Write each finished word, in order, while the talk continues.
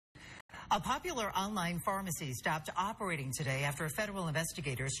A popular online pharmacy stopped operating today after federal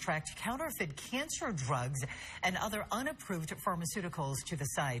investigators tracked counterfeit cancer drugs and other unapproved pharmaceuticals to the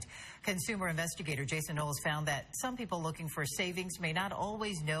site. Consumer investigator Jason Knowles found that some people looking for savings may not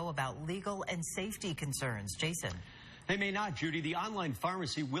always know about legal and safety concerns. Jason. They may not, Judy. The online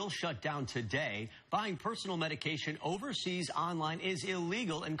pharmacy will shut down today. Buying personal medication overseas online is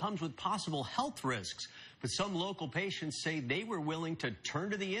illegal and comes with possible health risks. But some local patients say they were willing to turn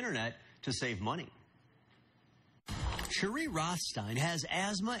to the internet to save money. Cherie Rothstein has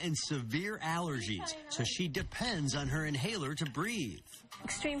asthma and severe allergies, so she depends on her inhaler to breathe.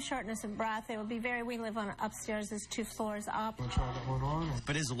 Extreme shortness of breath. It would be we live on upstairs, there's 2 floors up.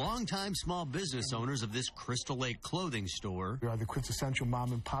 But as longtime small business owners of this Crystal Lake clothing store, we are the quintessential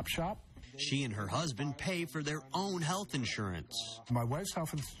mom and pop shop. She and her husband pay for their own health insurance. My wife's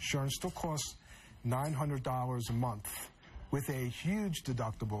health insurance still costs $900 a month, with a huge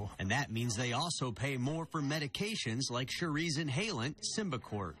deductible. And that means they also pay more for medications like Cherie's inhalant,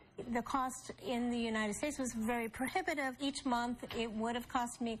 Symbicort. The cost in the United States was very prohibitive. Each month, it would have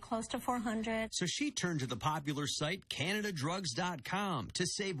cost me close to $400. So she turned to the popular site CanadaDrugs.com to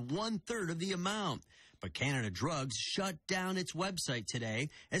save 1/3 of the amount. But Canada Drugs shut down its website today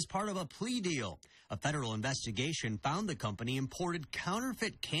as part of a plea deal. A federal investigation found the company imported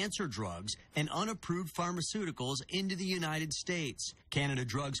counterfeit cancer drugs and unapproved pharmaceuticals into the United States. Canada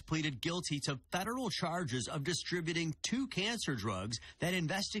Drugs pleaded guilty to federal charges of distributing 2 cancer drugs that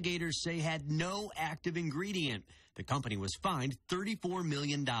investigators say had no active ingredient. The company was fined $34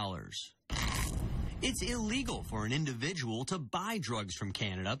 million. It's illegal for an individual to buy drugs from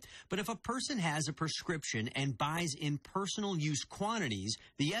Canada, but if a person has a prescription and buys in personal use quantities,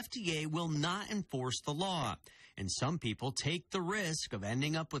 the FDA will not enforce the law. And some people take the risk of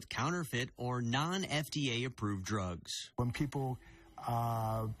ending up with counterfeit or non-FDA approved drugs. When people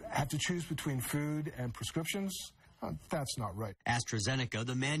have to choose between food and prescriptions, that's not right. AstraZeneca,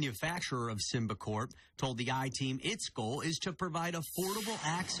 the manufacturer of Symbicort, told the I-Team its goal is to provide affordable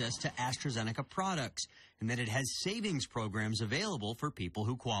access to AstraZeneca products and that it has savings programs available for people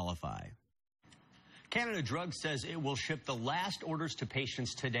who qualify. Canada Drugs says it will ship the last orders to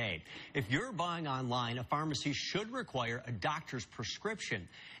patients today. If you're buying online, a pharmacy should require a doctor's prescription.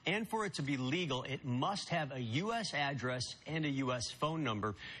 And for it to be legal, it must have a U.S. address and a U.S. phone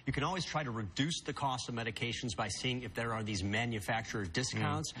number. You can always try to reduce the cost of medications by seeing if there are these manufacturer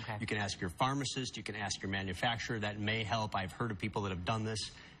discounts. Okay. You can ask your pharmacist. You can ask your manufacturer. That may help. I've heard of people that have done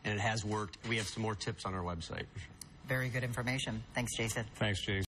this, and it has worked. We have some more tips on our website. Very good information. Thanks, Jason. Thanks, Jason.